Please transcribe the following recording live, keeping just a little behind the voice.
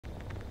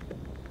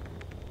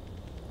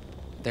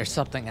There's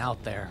something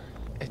out there.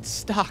 It's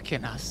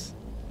stalking us.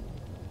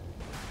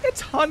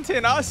 It's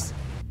hunting us.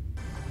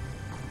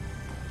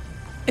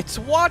 It's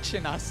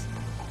watching us.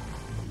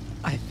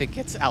 I think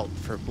it's out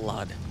for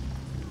blood.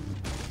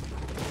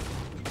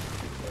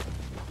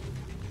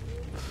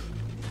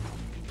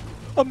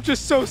 I'm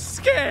just so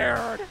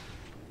scared.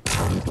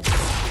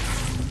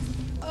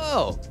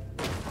 Oh,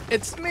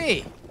 it's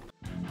me.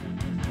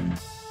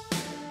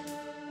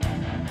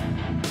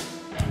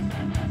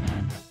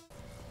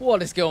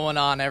 What is going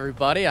on,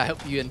 everybody? I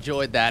hope you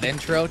enjoyed that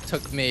intro.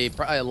 Took me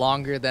probably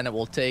longer than it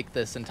will take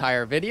this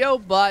entire video,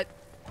 but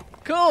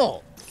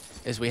cool.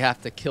 Is we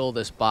have to kill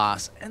this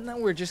boss, and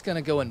then we're just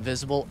gonna go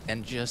invisible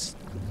and just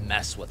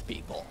mess with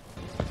people.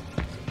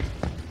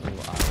 Ooh,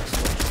 I'll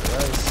switch to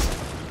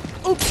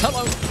this. Oops,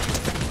 hello.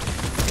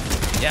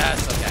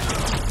 Yes, okay.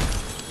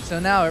 So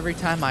now every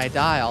time I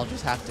die, I'll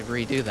just have to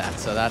redo that,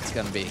 so that's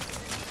gonna be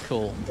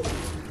cool.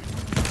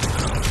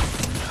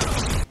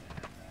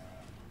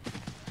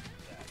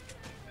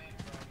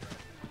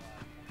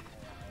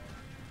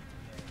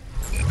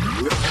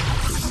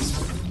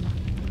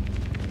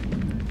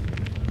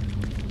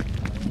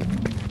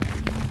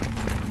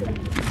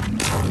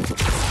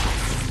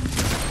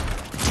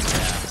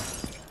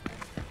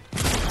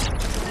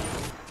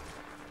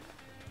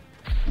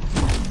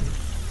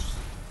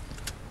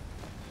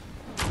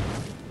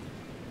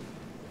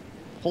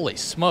 Holy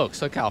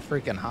smokes, look how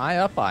freaking high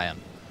up I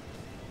am.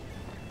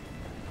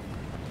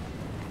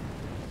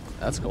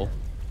 That's cool.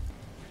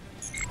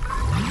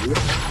 Come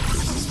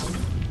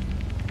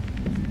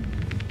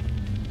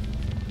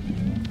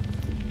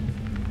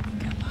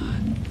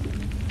on.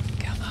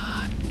 Come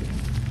on.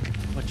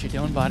 What you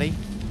doing, buddy?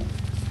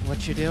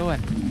 What you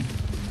doing?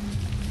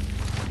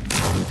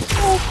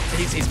 Oh,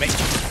 he sees me.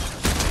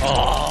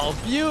 Oh,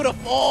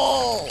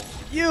 beautiful!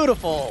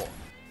 Beautiful!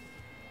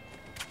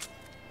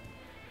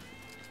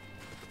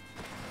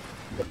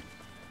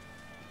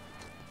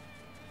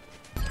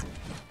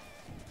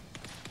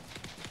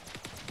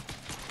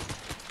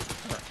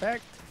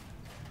 Perfect.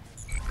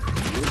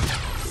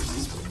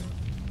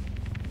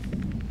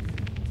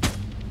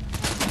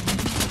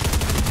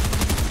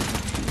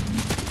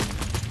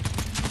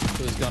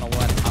 Who's gonna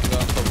win? I'm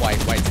going for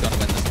White. White's gonna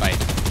win this fight.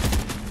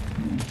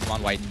 Come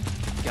on, White.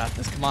 You got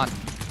this. Come on.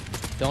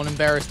 Don't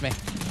embarrass me.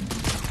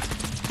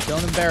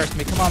 Don't embarrass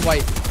me. Come on,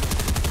 White.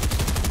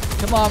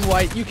 Come on,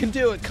 White. You can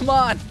do it. Come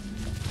on.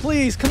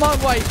 Please, come on,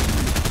 White.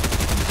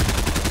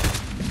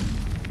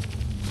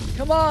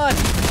 Come on.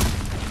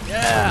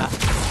 Yeah.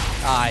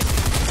 Aye.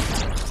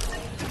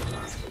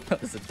 That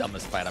was the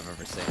dumbest fight I've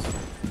ever seen.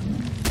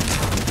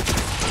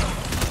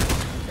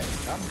 Okay,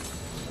 come.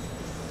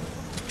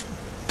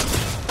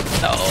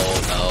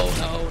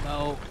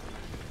 No.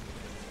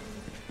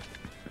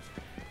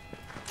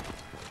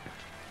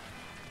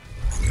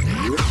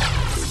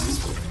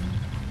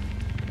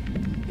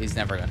 He's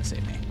never gonna see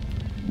me.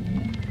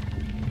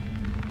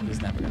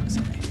 He's never gonna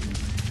see me.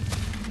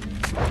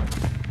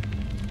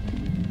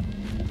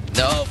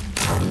 Nope.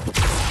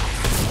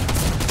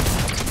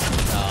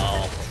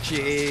 No.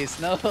 Jeez,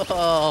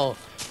 no.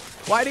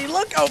 Why'd he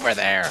look over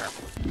there?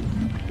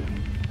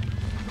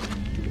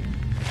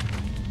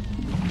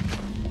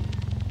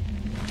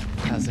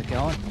 How's it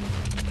going?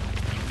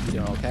 You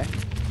doing okay?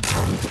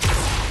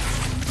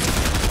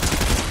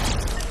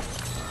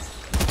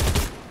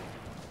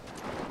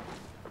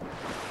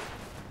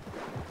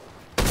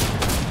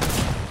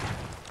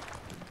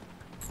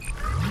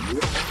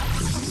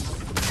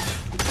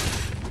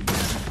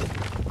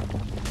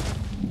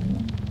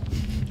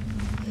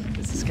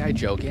 Is this guy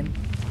joking?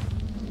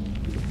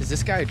 Is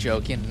this guy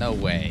joking? No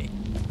way.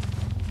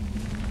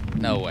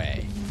 No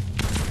way.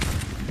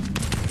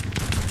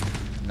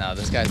 No,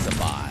 this guy's a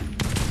bot.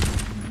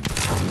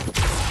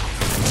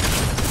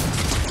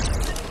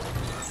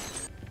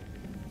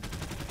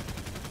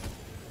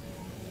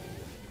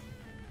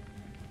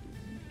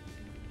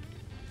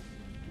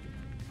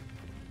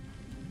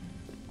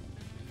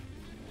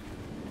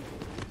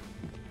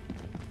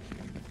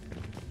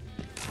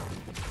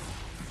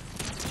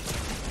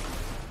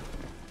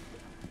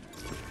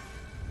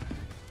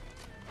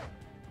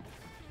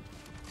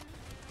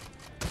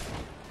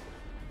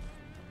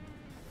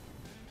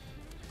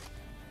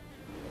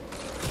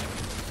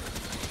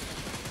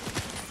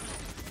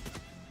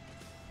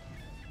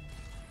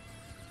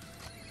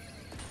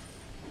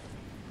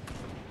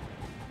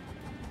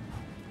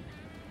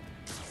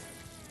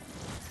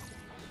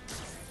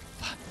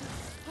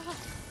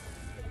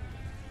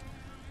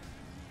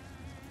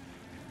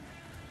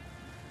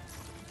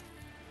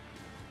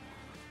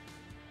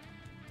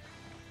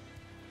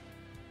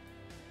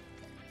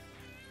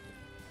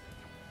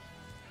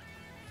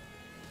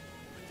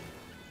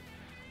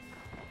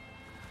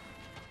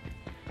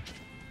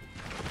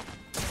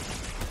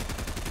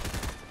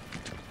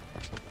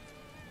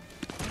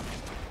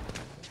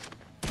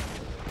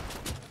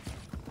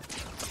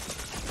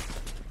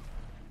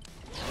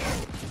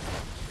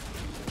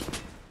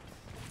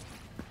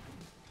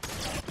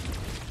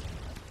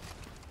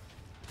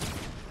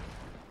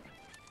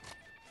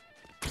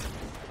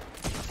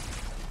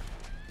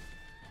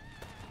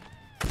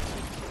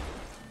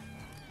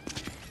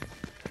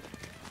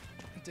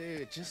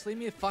 Dude, just leave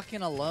me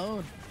fucking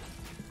alone.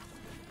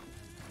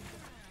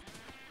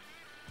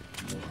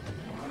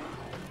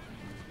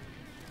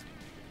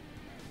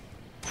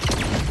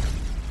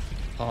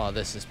 Oh,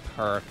 this is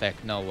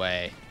perfect. No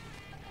way.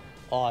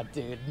 Oh,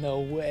 dude,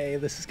 no way.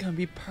 This is gonna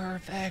be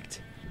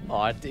perfect.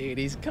 Oh, dude,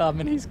 he's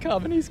coming, he's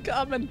coming, he's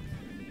coming.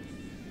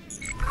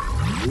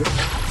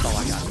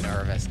 Oh, I got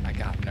nervous. I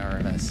got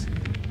nervous.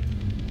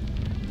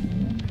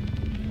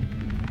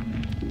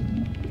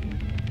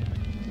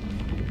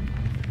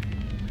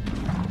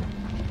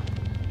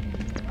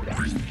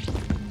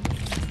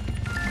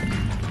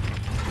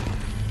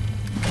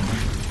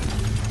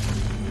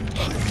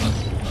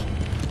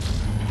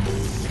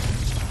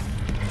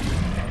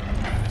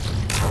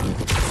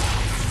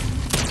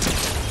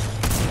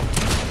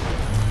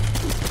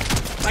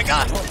 My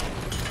God!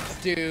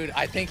 Dude,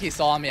 I think he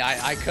saw me.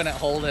 I couldn't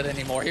hold it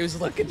anymore. He was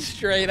looking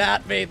straight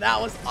at me. That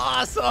was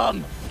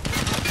awesome!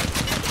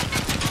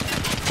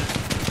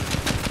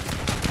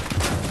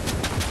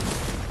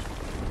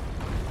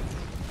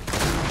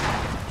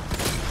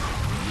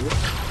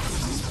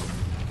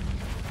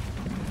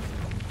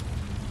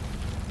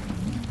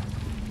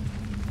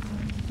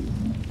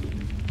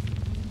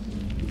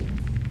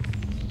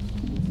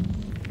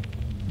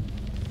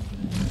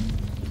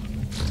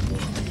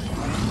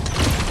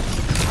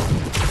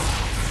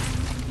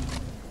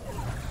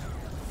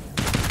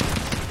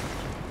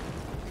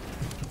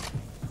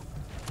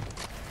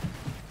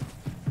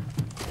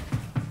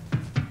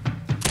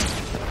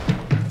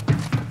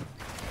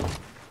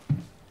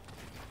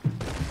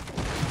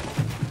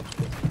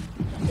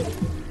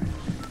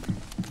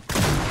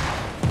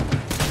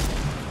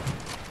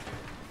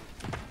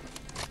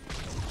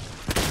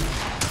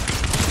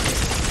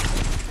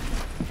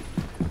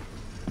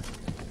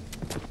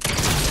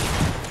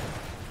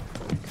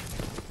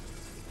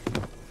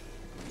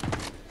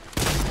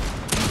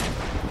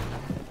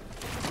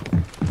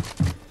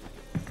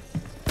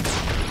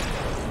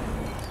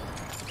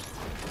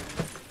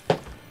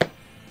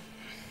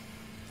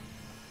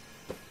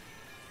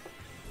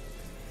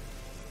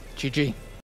 GG.